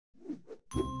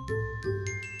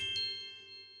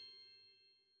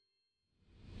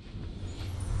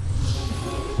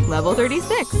Level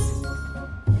 36.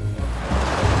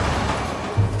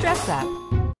 Dress up.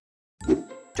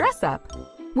 Dress up.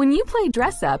 When you play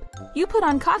dress up, you put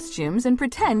on costumes and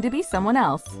pretend to be someone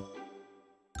else.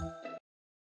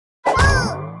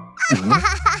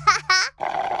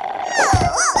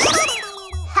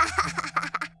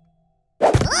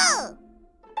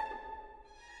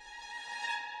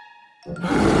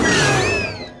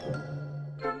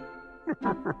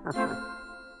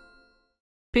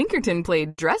 Pinkerton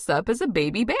played dress up as a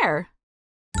baby bear.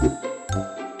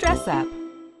 Dress up.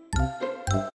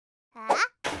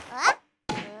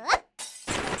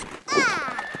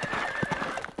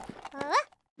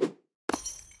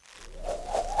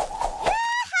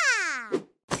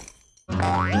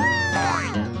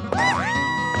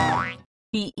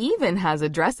 He even has a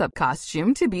dress-up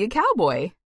costume to be a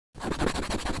cowboy.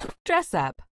 Dress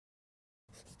up.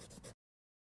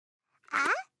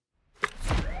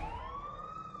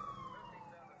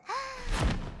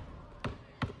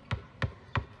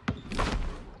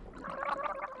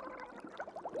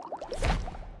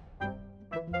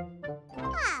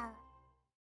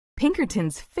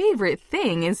 Pinkerton's favorite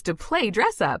thing is to play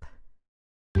dress-up.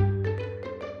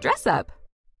 Dress up.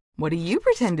 What do you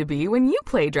pretend to be when you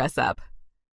play dress-up?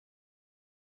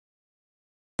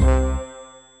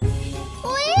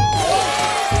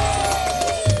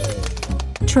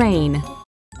 Train.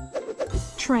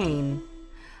 Train.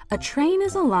 A train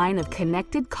is a line of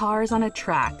connected cars on a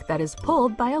track that is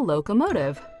pulled by a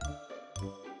locomotive.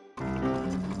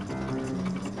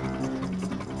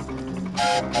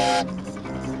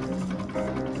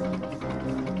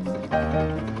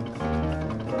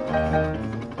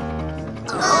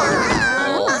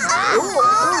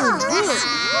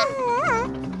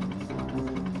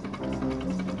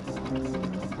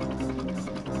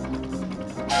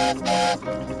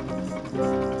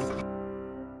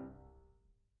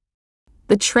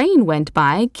 The train went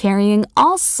by carrying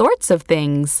all sorts of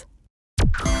things.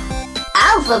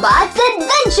 Alphabot's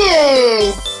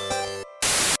Adventures!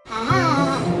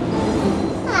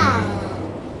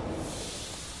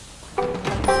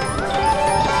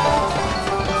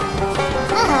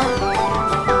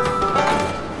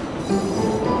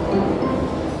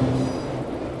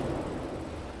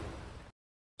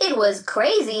 It was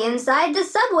crazy inside the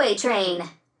subway train.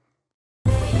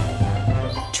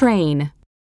 Train.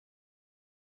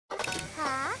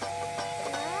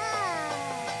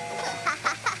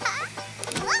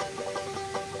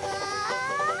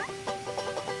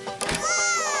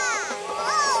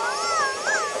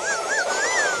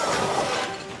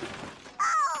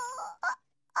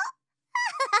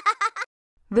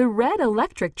 The red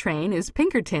electric train is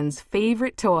Pinkerton's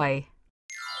favorite toy.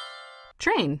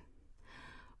 Train.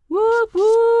 Whoop,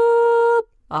 whoop!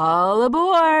 All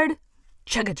aboard!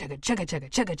 Chugga, chugga, chugga, chugga,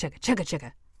 chugga, chugga, chugga,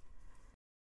 chugga.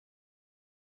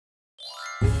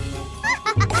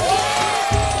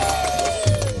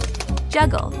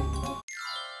 Juggle.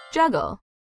 Juggle.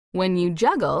 When you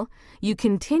juggle, you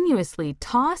continuously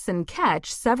toss and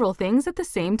catch several things at the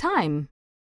same time.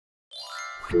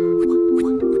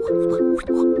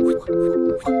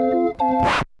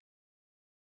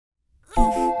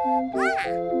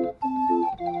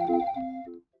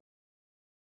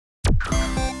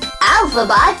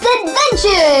 Alphabot's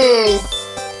Adventures!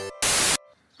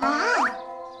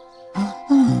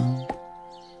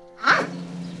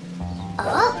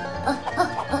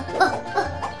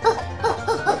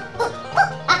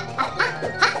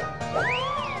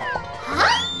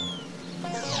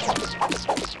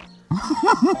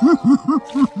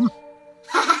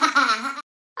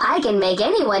 I can make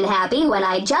anyone happy when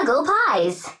I juggle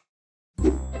pies.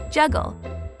 Juggle.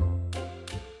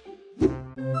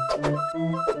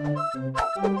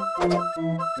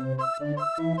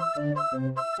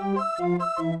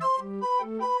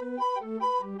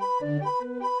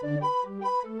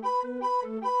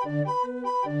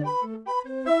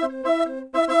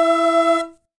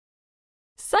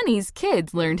 Sunny's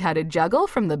kids learned how to juggle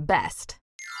from the best.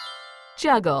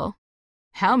 Juggle.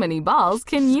 How many balls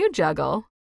can you juggle?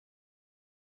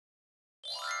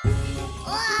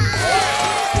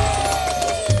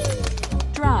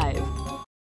 Drive.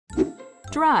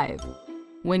 Drive.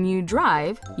 When you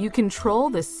drive, you control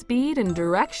the speed and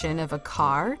direction of a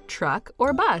car, truck,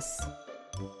 or bus.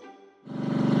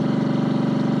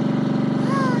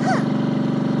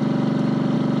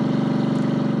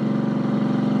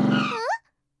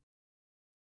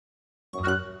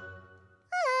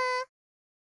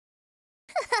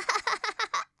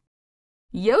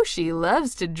 Yoshi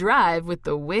loves to drive with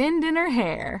the wind in her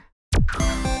hair.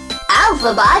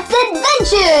 Alphabot's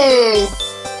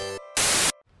Adventures!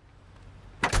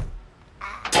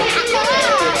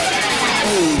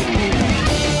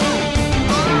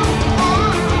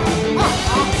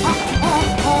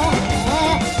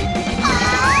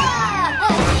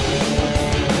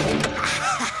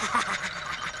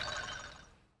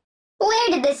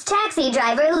 taxi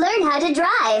driver learn how to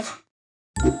drive?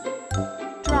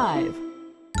 Drive.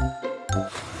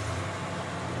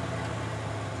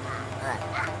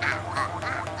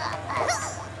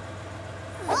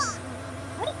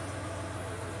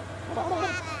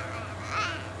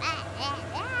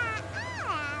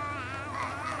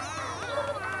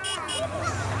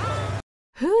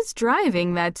 Who's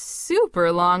driving that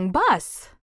super long bus?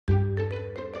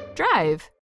 Drive.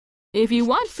 If you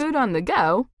want food on the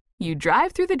go, you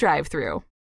drive through the drive-thru.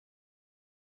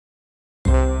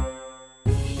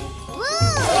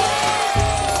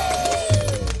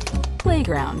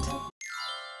 Playground.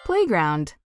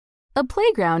 Playground. A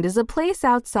playground is a place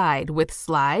outside with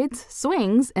slides,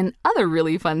 swings, and other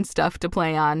really fun stuff to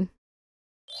play on.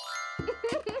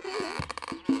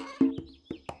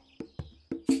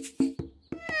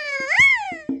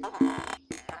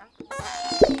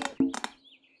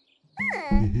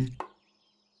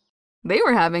 They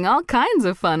were having all kinds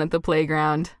of fun at the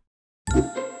playground.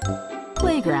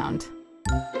 Playground.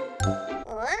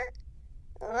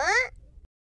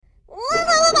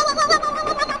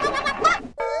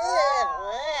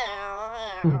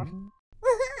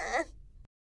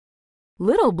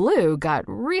 Little Blue got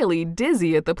really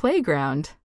dizzy at the playground.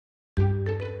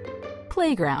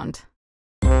 Playground.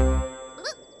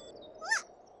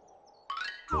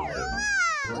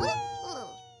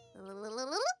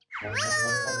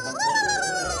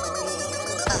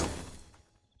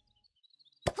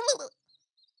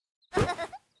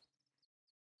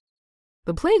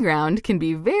 The playground can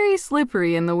be very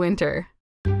slippery in the winter.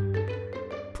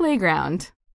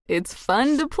 Playground. It's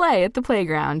fun to play at the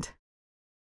playground.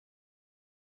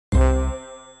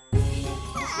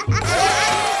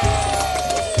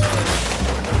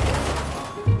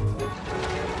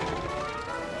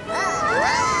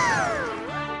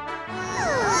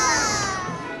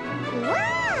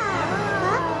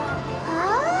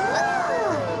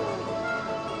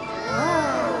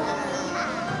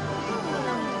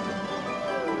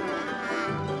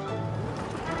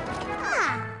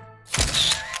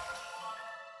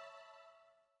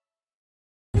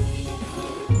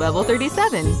 Level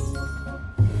 37.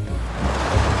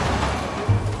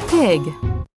 Pig.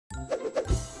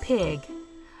 Pig.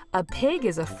 A pig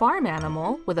is a farm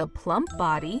animal with a plump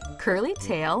body, curly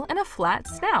tail, and a flat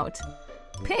snout.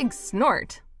 Pigs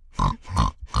snort.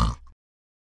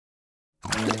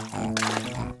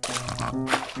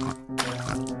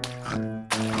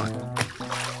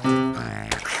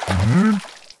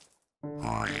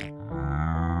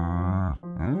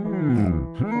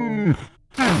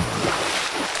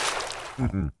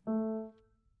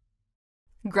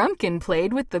 Grumpkin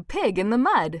played with the pig in the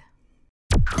mud.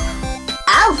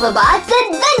 Alphabot's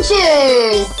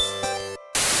Adventures!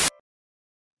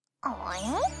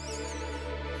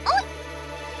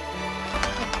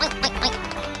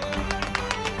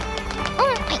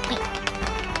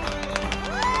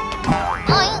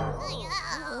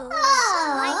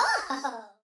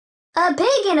 A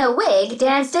pig in a wig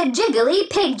danced a jiggly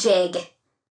pig jig.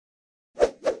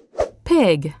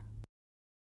 Pig.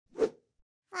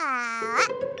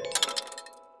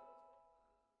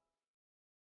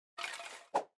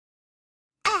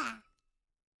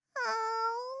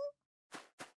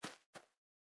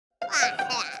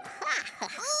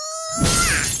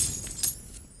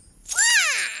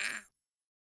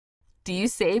 Do you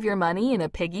save your money in a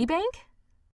piggy bank?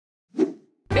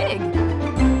 Pig!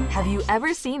 Have you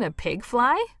ever seen a pig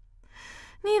fly?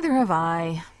 Neither have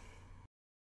I.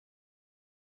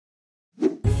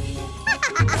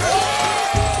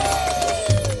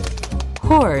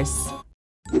 Horse.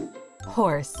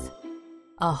 Horse.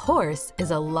 A horse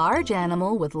is a large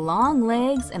animal with long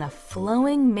legs and a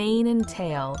flowing mane and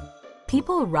tail.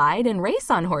 People ride and race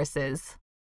on horses.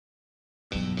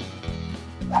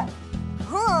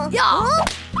 Yeah.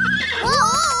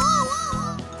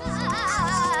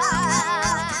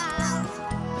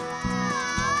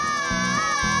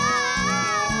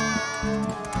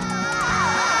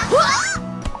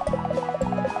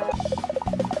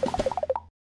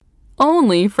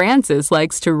 Only Francis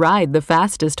likes to ride the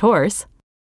fastest horse.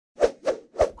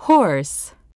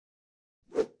 Horse.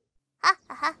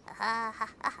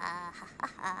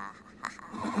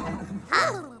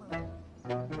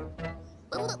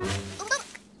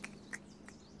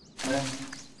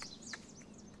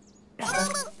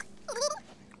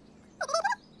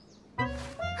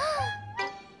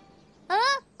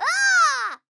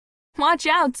 Watch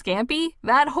out, Scampy.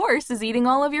 That horse is eating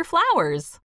all of your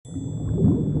flowers.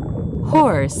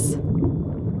 Horse.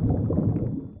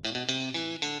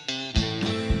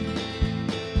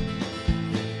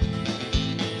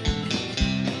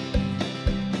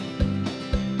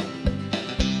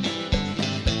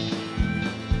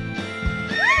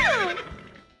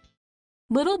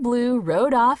 Little Blue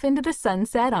rode off into the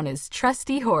sunset on his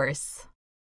trusty horse.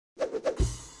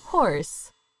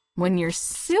 Horse. When you're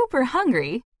super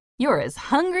hungry, you're as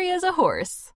hungry as a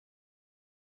horse.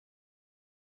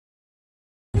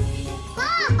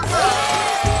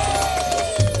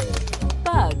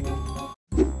 Bug.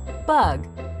 Bug.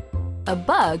 A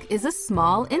bug is a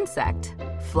small insect.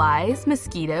 Flies,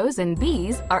 mosquitoes, and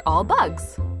bees are all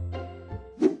bugs.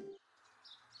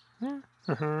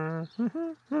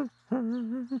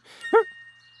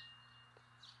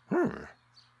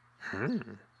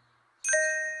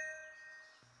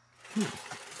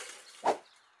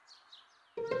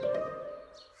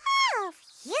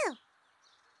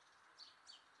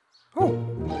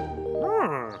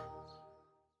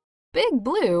 Big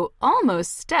Blue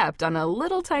almost stepped on a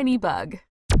little tiny bug.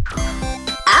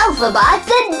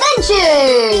 Alphabot's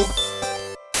Adventures!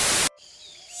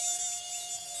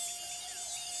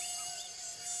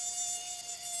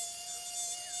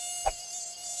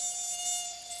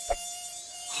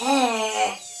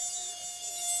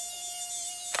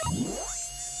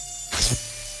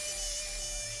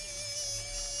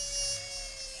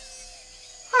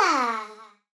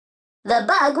 The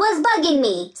bug was bugging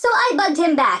me, so I bugged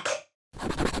him back.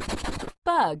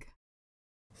 Bug.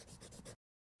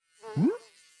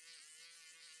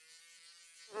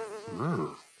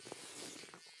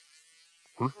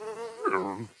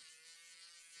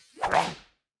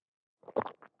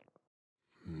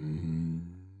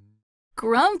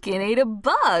 Grumpkin ate a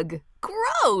bug.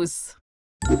 Gross!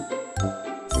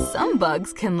 Some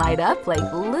bugs can light up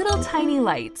like little tiny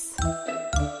lights.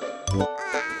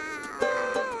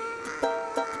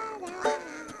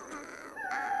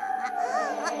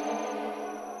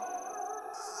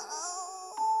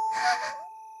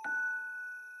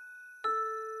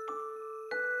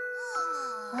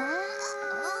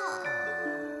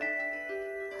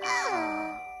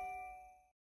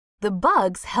 The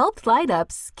bugs helped light up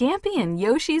Scampy and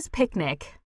Yoshi's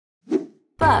picnic.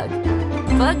 Bug.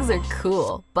 Bugs are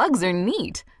cool. Bugs are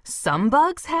neat. Some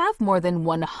bugs have more than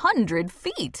 100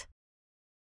 feet.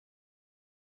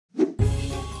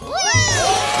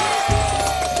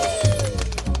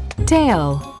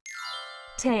 Tail.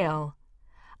 Tail.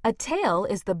 A tail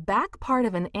is the back part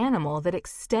of an animal that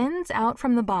extends out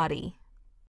from the body.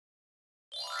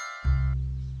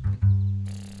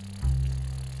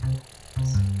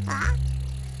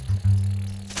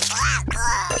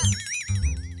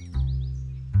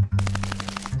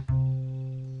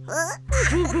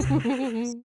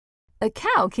 A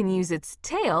cow can use its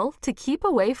tail to keep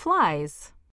away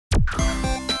flies.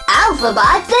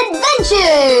 Alphabot's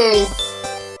Adventures!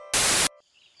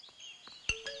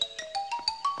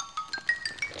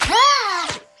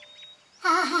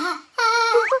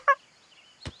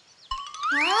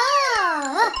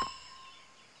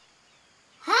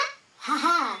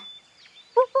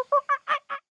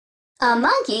 A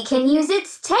monkey can use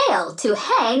its tail to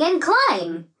hang and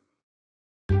climb.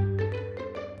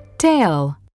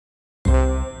 Tail.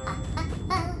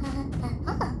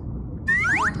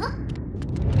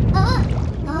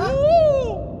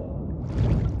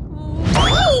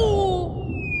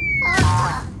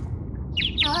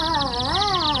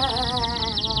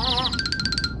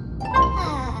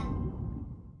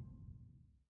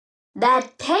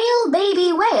 That pale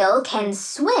baby whale can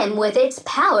swim with its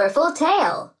powerful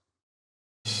tail.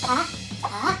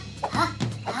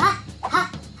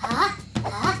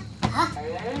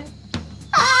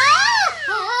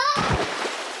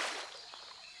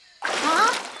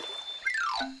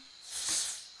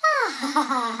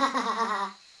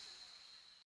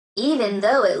 Even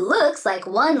though it looks like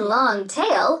one long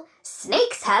tail,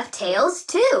 snakes have tails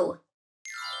too.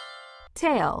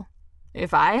 Tail.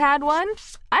 If I had one,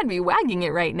 I'd be wagging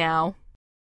it right now.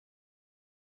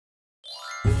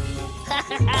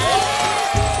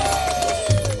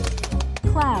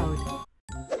 Cloud.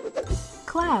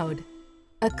 Cloud.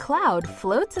 A cloud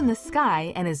floats in the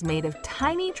sky and is made of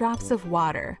tiny drops of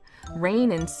water.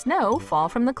 Rain and snow fall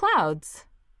from the clouds.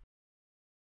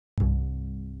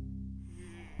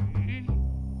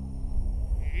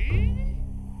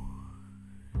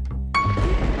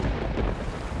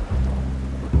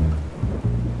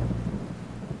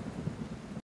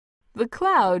 The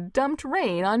cloud dumped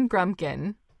rain on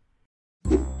Grumpkin.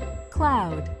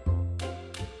 Cloud.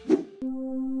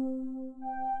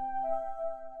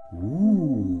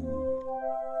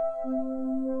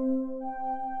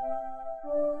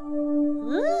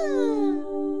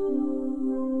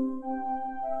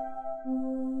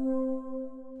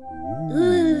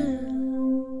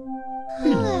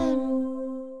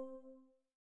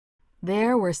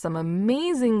 There were some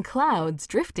amazing clouds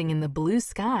drifting in the blue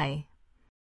sky.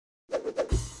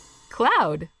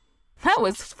 cloud. That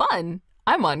was fun.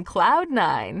 I'm on cloud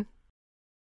 9.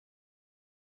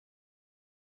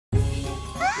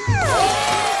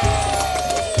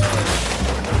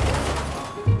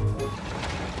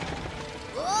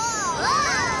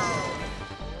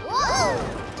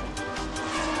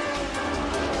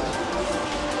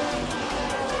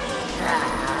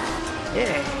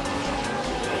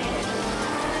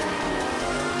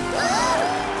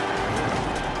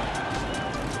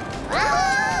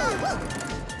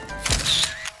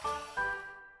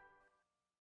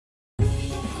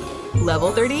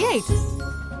 Level 38.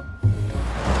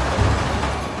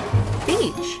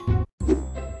 Beach.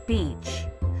 Beach.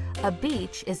 A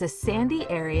beach is a sandy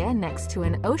area next to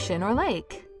an ocean or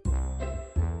lake.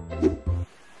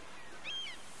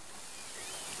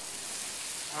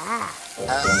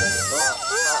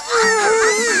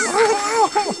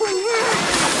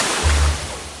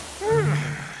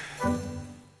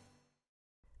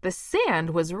 The sand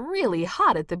was really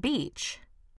hot at the beach.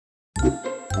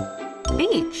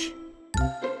 Beach.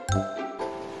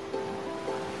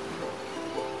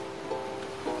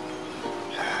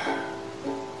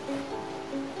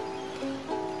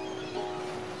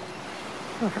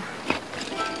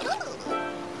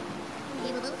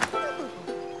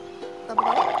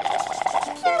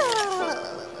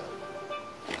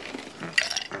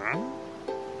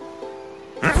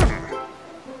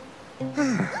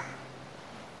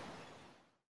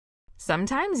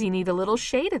 Sometimes you need a little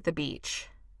shade at the beach.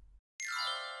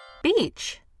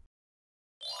 Beach.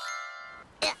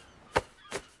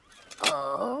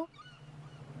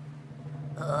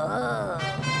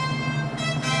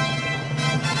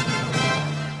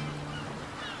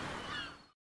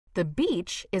 The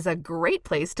beach is a great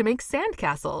place to make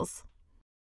sandcastles.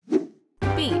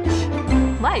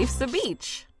 Beach. Life's a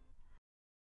beach.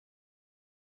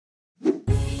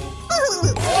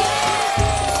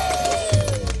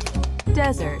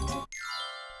 Desert.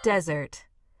 Desert.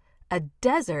 A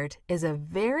desert is a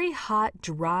very hot,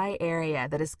 dry area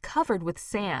that is covered with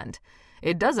sand.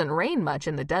 It doesn't rain much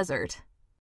in the desert.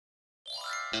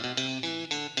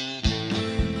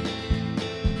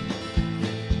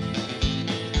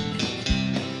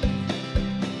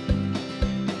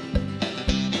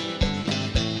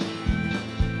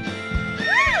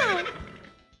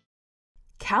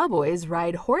 Cowboys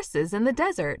ride horses in the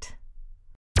desert.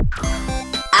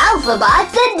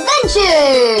 Alphabot's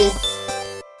Adventures!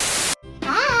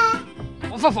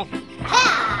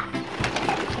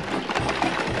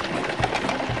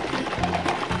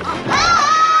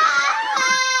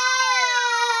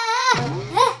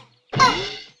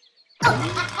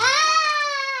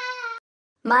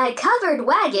 My covered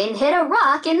wagon hit a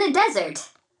rock in the desert.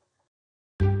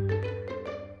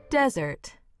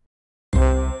 Desert.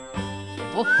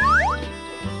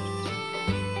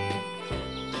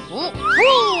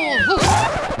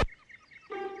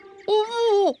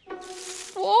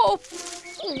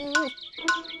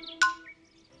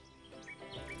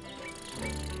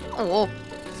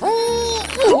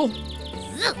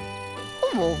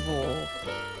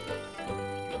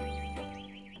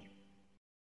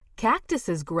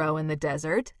 Cactuses grow in the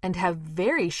desert and have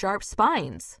very sharp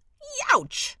spines.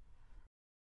 Youch!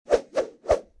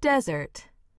 Desert.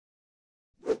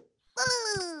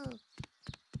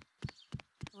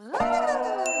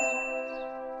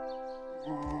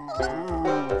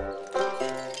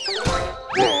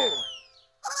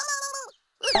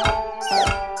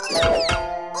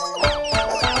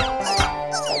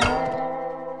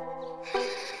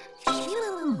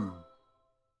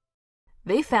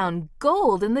 They found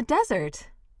gold in the desert.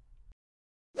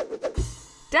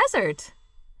 Desert.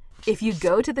 If you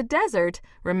go to the desert,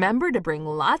 remember to bring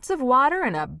lots of water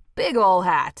and a big ol'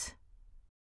 hat.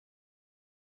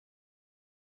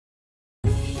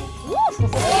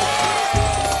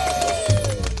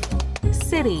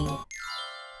 City.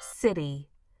 City.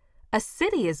 A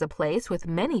city is a place with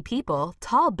many people,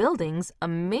 tall buildings, a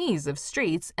maze of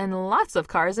streets, and lots of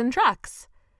cars and trucks.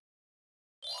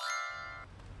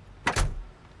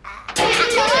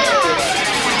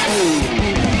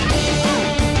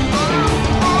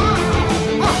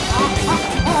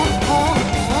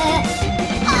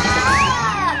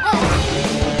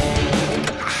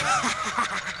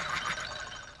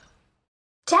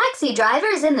 Taxi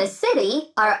drivers in the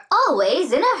city are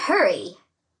always in a hurry.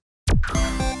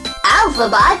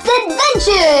 Alphabot's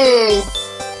Adventures!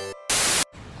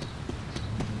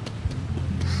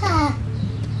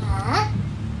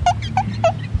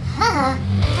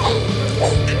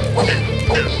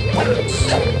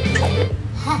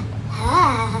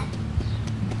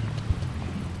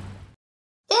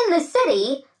 In the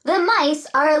city, the mice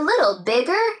are a little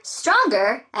bigger,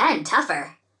 stronger, and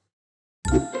tougher.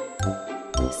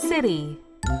 City.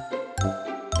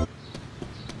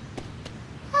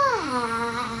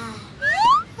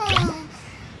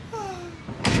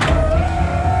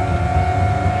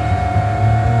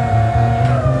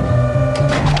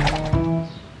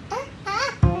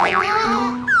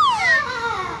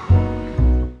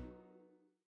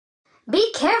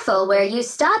 Be careful where you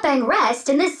stop and rest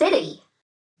in the city.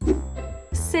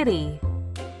 City.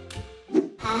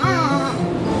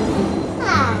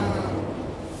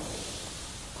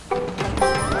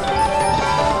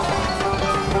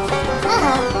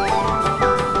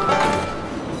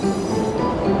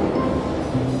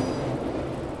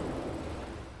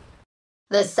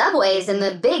 The subways in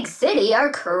the big city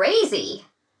are crazy.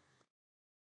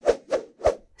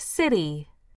 City.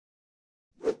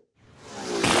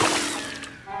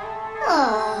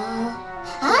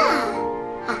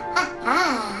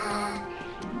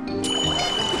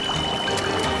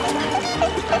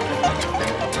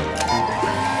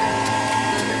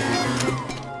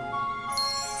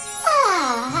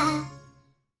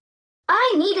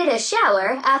 I needed a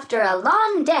shower after a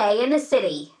long day in the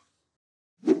city.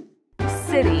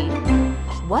 City.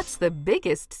 What's the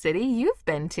biggest city you've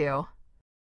been to?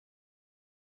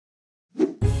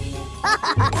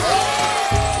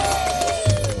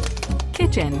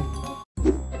 Kitchen.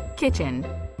 Kitchen.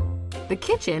 The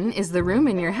kitchen is the room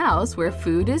in your house where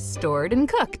food is stored and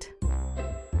cooked.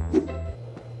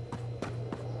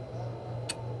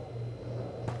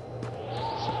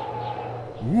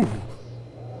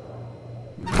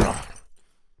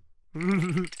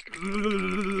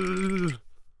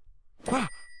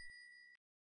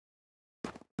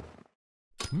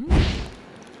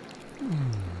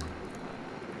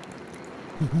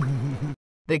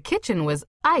 The kitchen was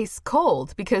ice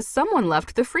cold because someone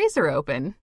left the freezer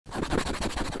open.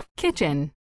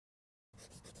 Kitchen.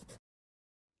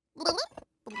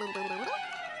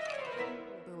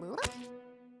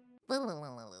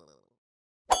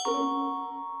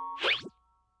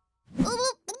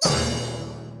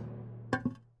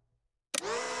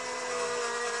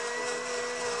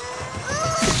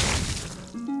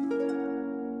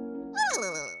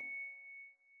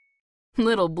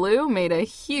 Little Blue made a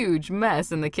huge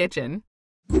mess in the kitchen.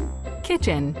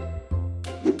 Kitchen.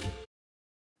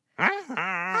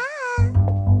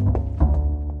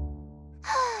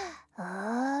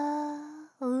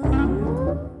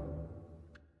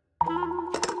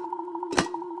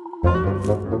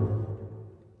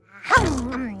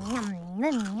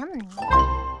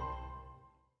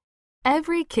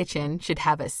 Every kitchen should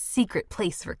have a secret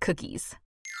place for cookies.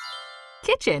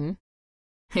 Kitchen.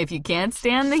 If you can't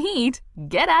stand the heat,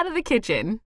 get out of the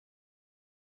kitchen.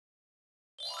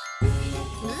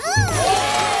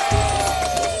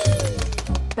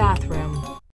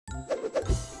 Bathroom.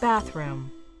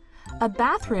 Bathroom. A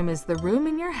bathroom is the room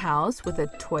in your house with a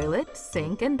toilet,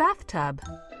 sink, and bathtub.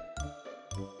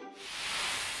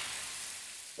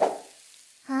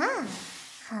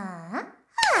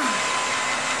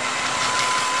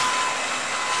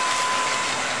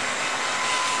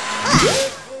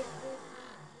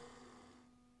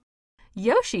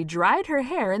 Yoshi dried her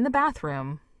hair in the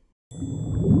bathroom.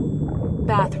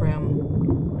 Bathroom.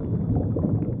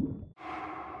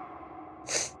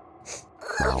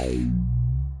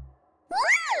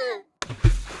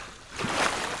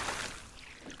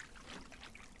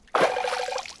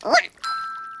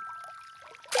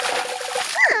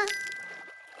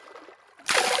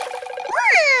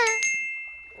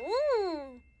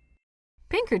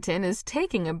 Pinkerton is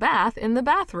taking a bath in the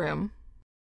bathroom.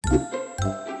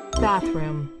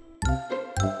 Bathroom.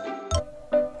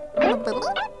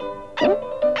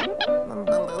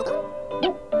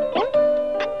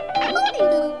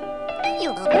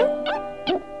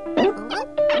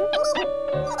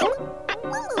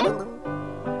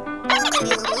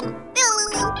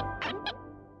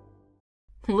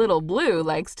 Little Blue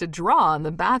likes to draw on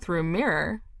the bathroom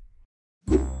mirror.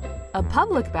 A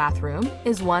public bathroom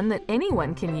is one that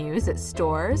anyone can use at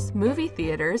stores, movie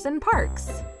theaters, and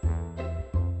parks.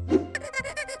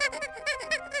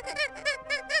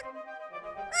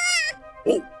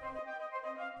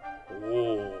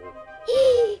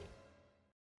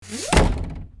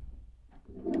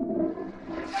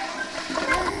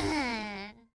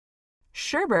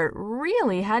 Sherbert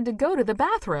really had to go to the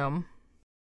bathroom.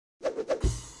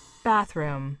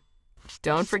 Bathroom.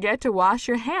 Don't forget to wash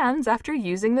your hands after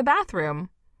using the bathroom.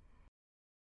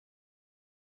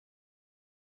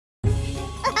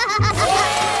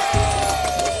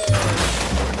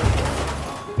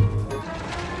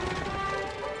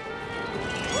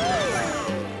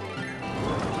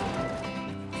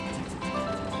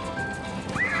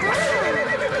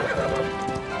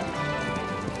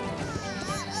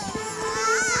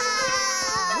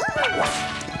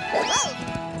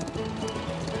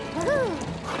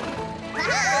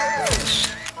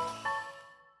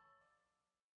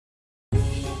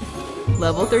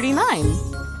 Level 39.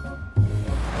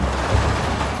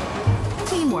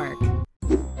 Teamwork.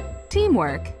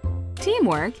 Teamwork.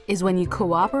 Teamwork is when you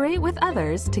cooperate with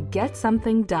others to get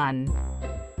something done.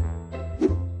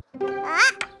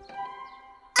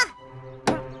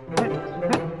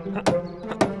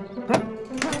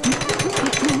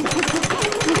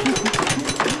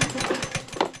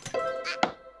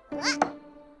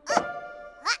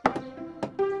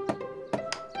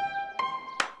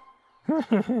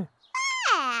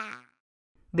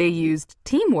 They used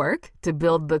teamwork to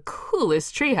build the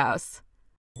coolest treehouse.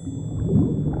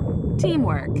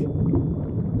 Teamwork.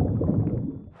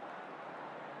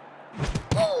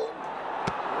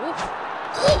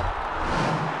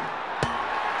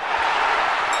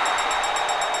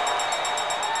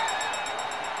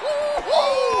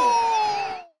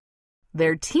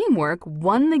 Their teamwork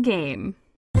won the game.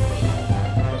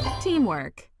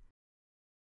 Teamwork.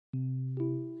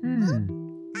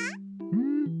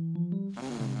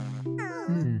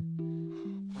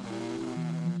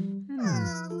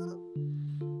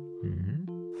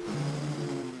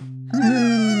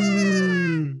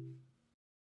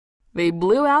 They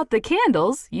blew out the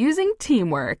candles using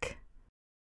teamwork.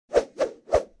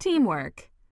 Teamwork.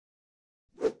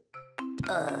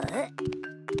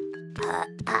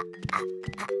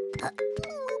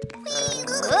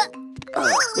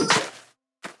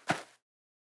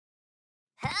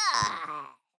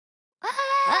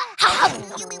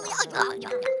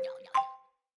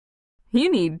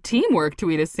 You need teamwork to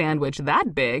eat a sandwich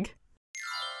that big.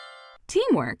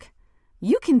 Teamwork.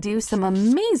 You can do some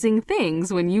amazing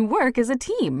things when you work as a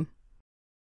team.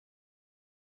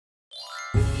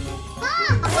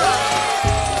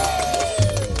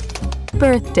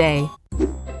 Birthday.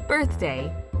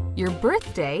 Birthday. Your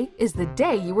birthday is the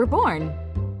day you were born.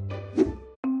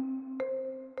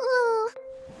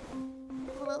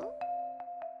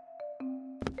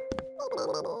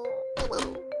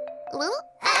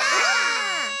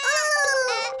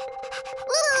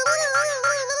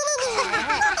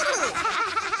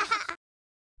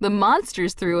 The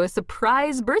monsters threw a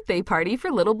surprise birthday party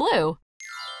for Little Blue.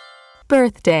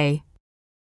 Birthday.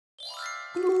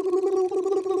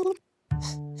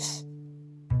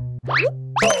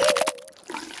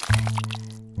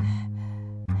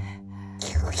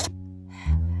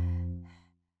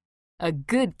 A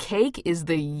good cake is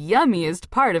the yummiest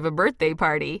part of a birthday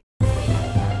party.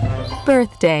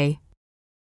 Birthday.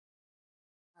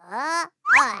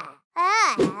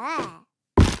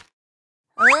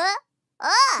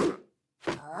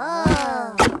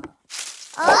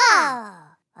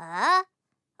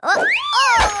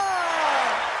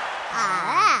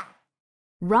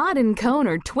 Rod and Cone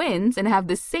are twins and have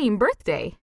the same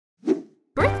birthday.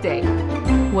 Birthday.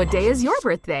 What day is your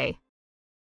birthday?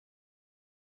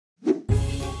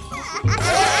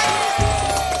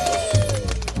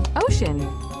 Ocean.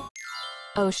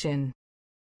 Ocean.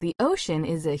 The ocean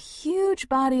is a huge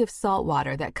body of salt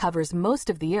water that covers most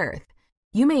of the earth.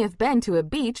 You may have been to a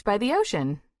beach by the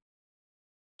ocean.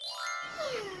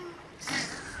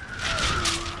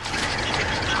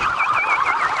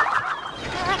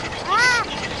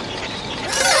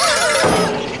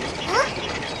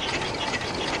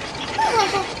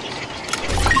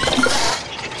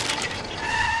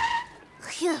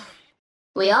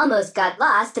 We almost got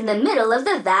lost in the middle of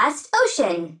the vast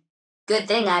ocean. Good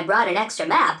thing I brought an extra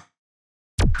map.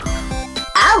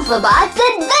 Alphabot's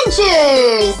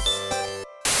Adventures!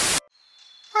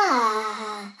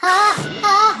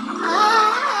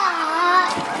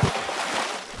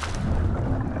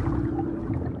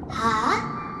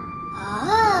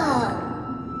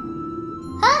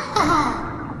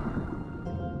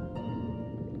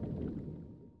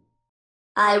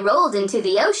 I rolled into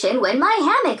the ocean when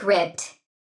my hammock ripped.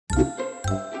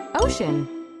 Ocean.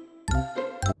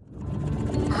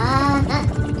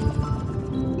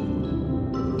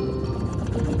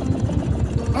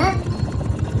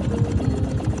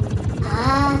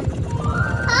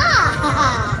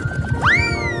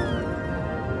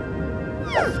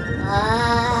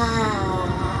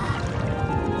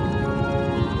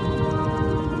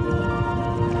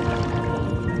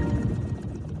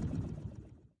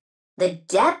 The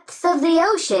depths of the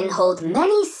ocean hold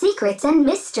many secrets and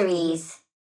mysteries.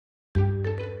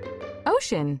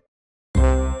 Ocean.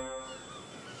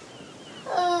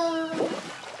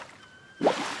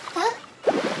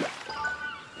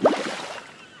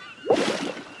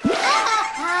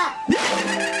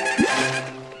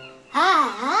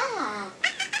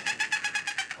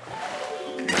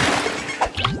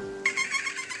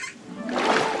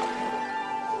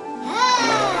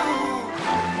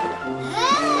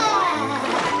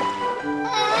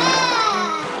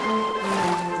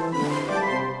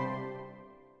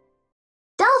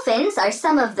 are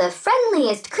some of the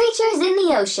friendliest creatures in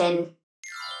the ocean.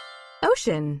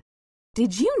 Ocean.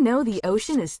 Did you know the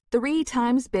ocean is 3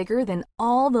 times bigger than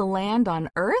all the land on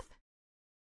Earth?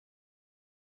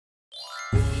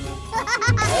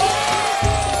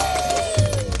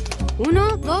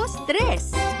 Uno, dos,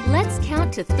 tres. Let's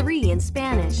count to 3 in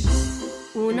Spanish.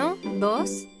 Uno,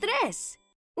 dos, tres.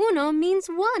 Uno means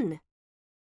 1.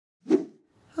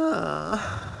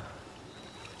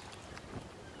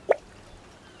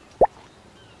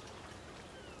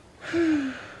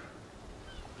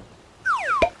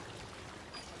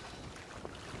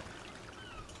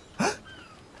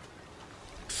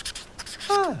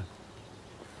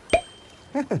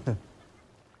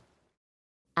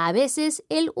 A veces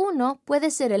el uno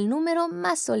puede ser el número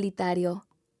más solitario.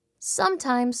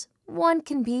 Sometimes 1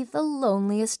 can be the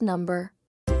loneliest number.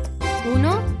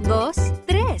 Uno, dos,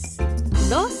 tres.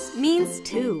 Dos means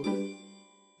 2.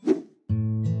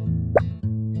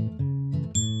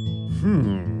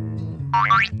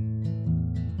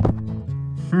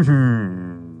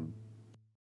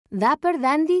 Dapper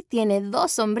Dandy tiene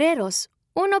 2 sombreros,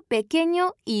 uno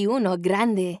pequeño y uno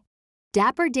grande.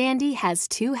 Dapper Dandy has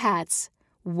 2 hats,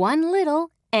 1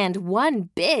 little and 1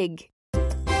 big.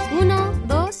 Uno,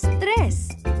 dos, tres.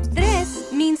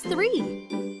 Tres means 3.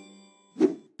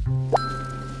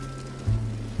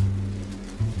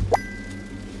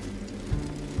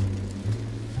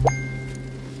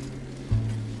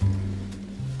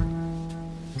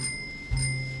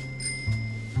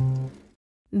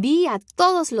 Vi a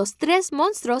todos los 3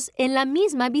 monstruos en la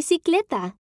misma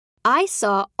bicicleta. I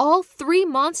saw all 3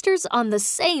 monsters on the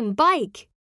same bike.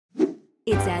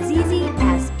 It's as easy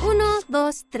as uno,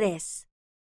 dos, tres.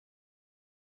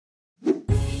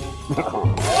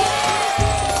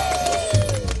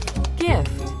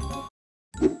 Gift.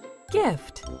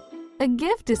 Gift. A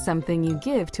gift is something you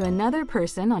give to another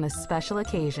person on a special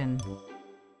occasion.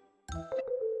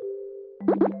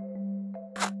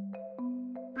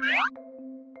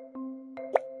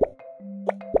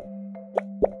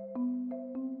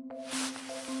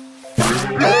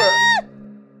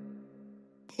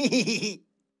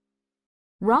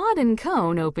 Rod and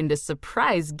Cone opened a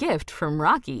surprise gift from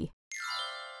Rocky.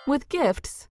 With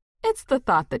gifts, it's the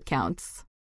thought that counts.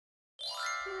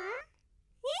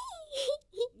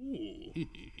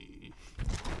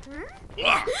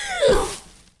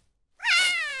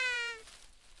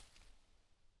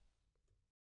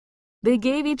 They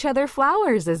gave each other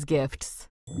flowers as gifts.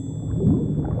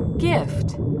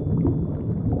 Gift.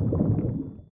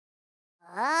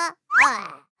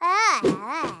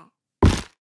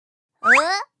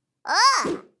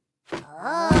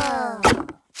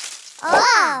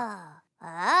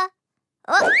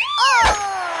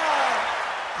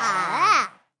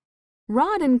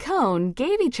 Rod and Cone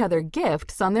gave each other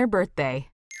gifts on their birthday.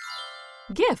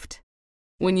 Gift.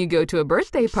 When you go to a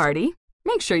birthday party,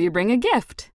 make sure you bring a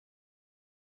gift.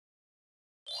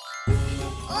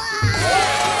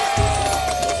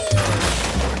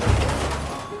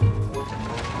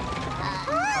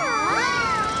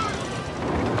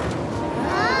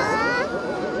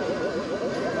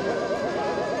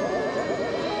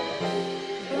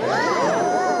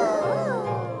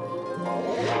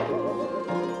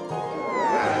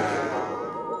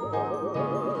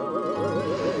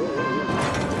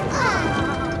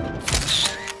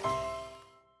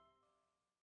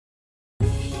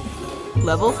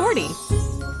 Level 40.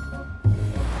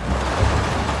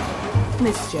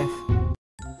 Mischief.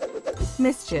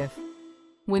 Mischief.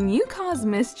 When you cause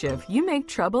mischief, you make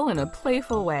trouble in a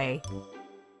playful way.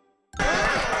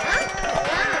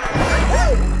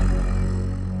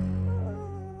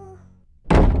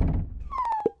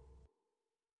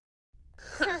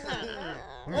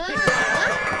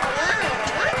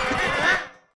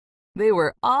 They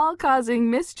were all causing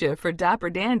mischief for Dapper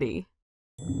Dandy.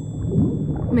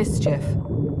 Mischief.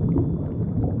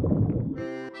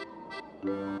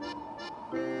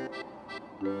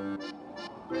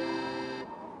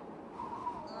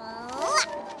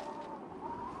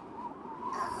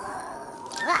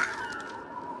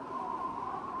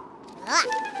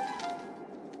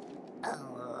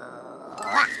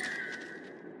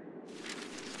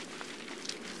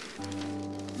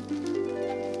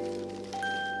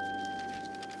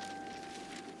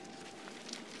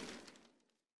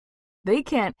 They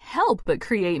can't help but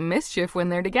create mischief when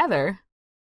they're together.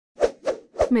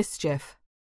 Mischief.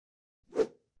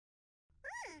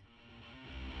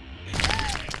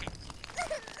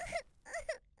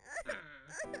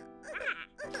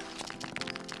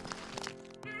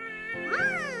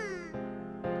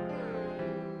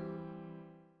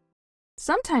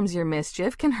 Sometimes your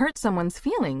mischief can hurt someone's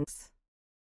feelings.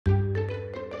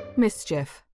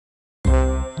 Mischief.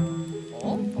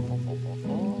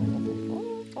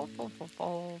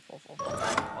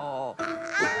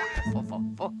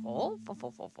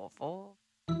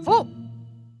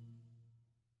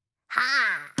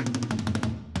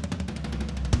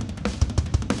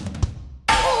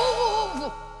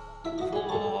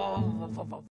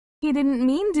 He didn't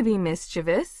mean to be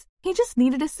mischievous. He just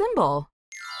needed a symbol.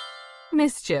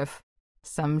 Mischief.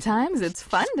 Sometimes it's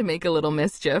fun to make a little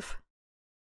mischief.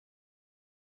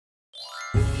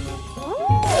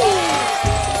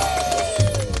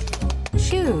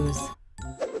 Choose.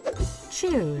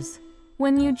 Choose.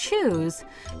 When you choose,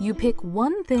 you pick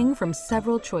one thing from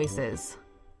several choices.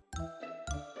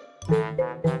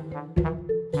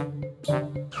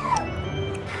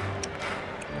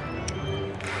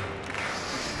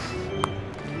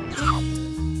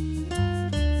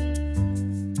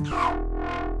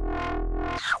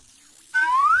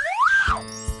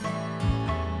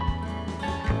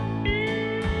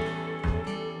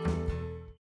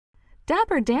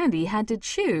 Dapper Dandy had to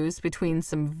choose between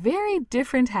some very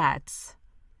different hats.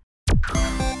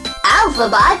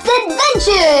 Alphabot's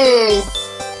Adventures!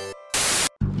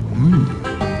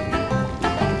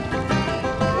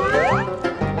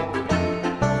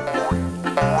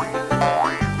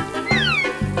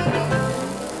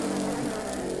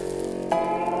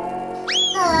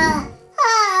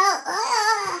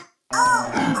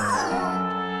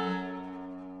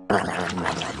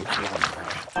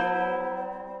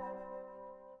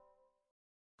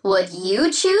 Would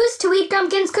you choose to eat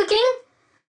Grumpkin's cooking?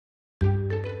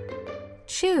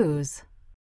 Choose.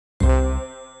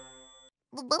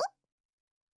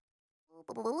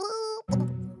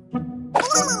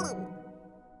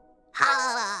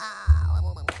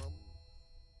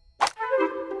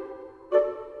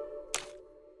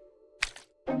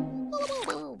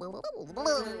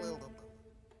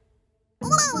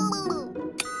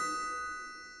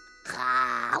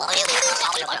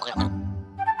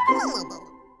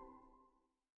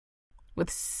 With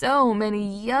so many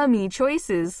yummy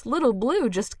choices, Little Blue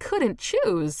just couldn't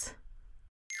choose.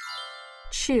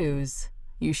 Choose.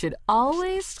 You should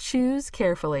always choose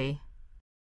carefully.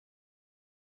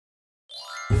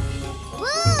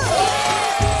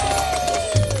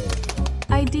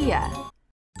 Idea.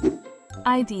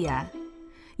 Idea.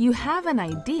 You have an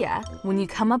idea when you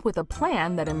come up with a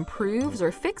plan that improves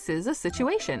or fixes a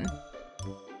situation.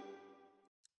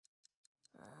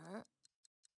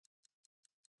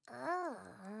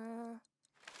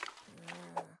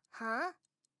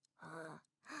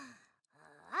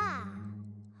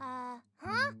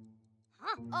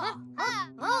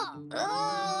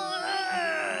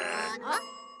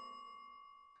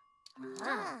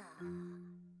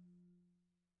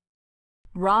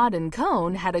 Rod and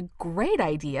Cone had a great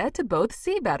idea to both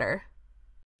see better.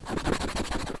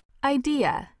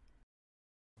 Idea.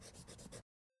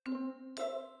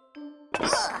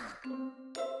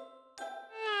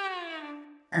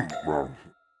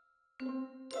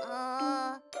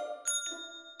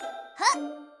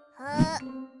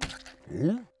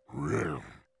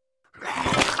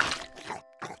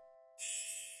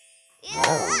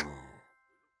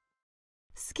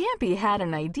 Scampy had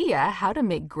an idea how to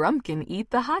make Grumpkin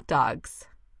eat the hot dogs.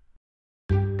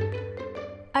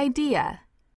 Idea.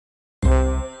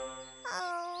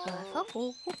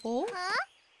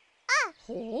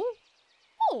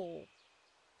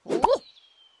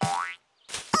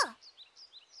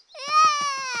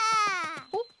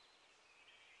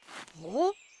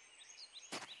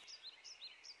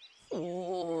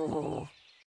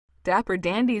 Dapper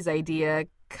Dandy's idea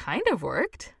kind of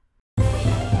worked.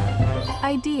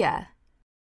 Idea.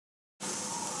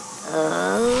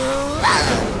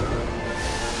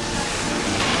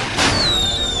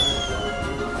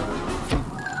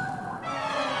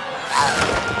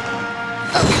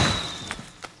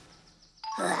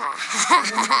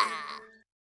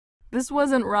 This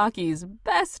wasn't Rocky's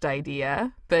best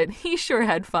idea, but he sure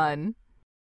had fun.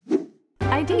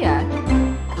 Idea.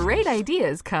 Great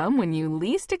ideas come when you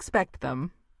least expect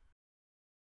them.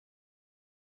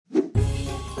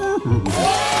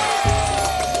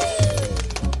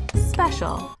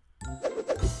 Special.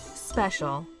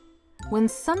 Special. When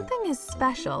something is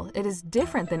special, it is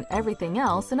different than everything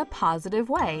else in a positive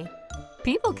way.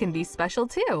 People can be special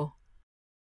too.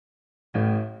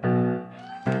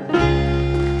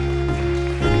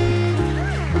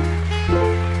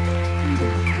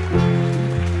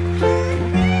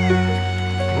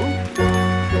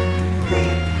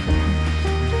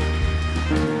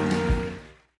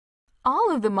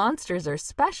 All of the monsters are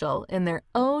special in their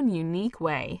own unique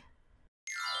way.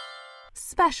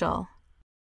 Special.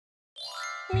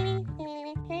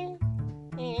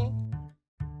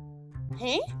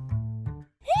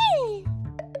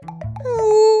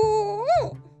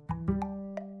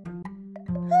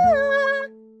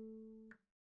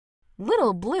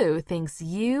 little blue thinks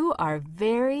you are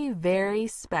very, very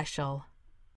special.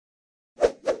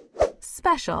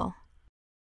 Special.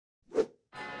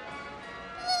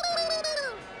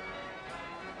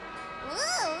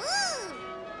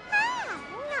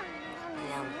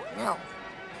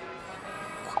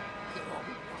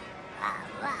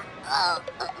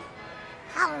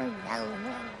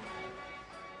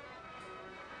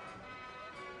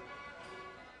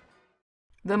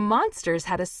 The monsters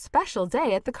had a special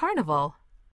day at the carnival.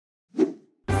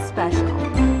 Special.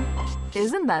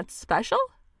 Isn't that special?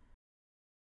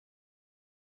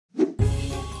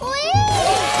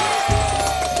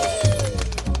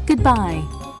 Goodbye.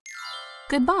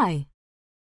 Goodbye.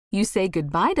 You say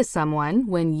goodbye to someone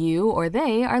when you or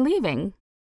they are leaving.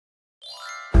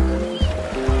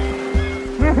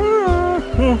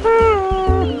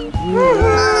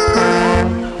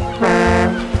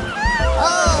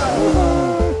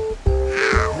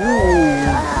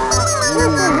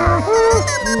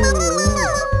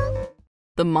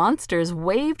 The monsters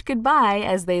waved goodbye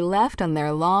as they left on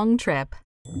their long trip.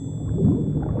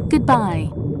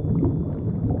 Goodbye.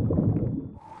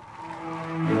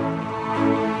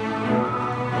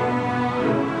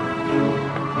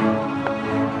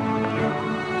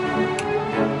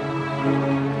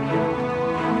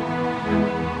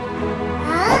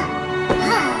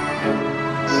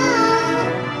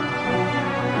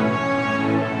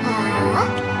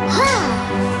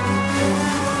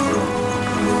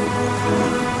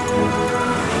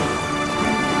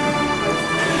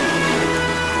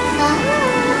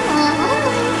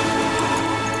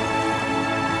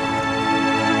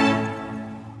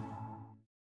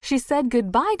 She said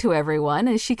goodbye to everyone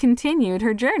as she continued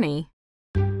her journey.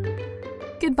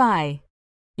 Goodbye.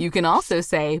 You can also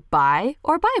say bye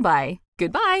or bye-bye.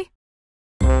 Goodbye.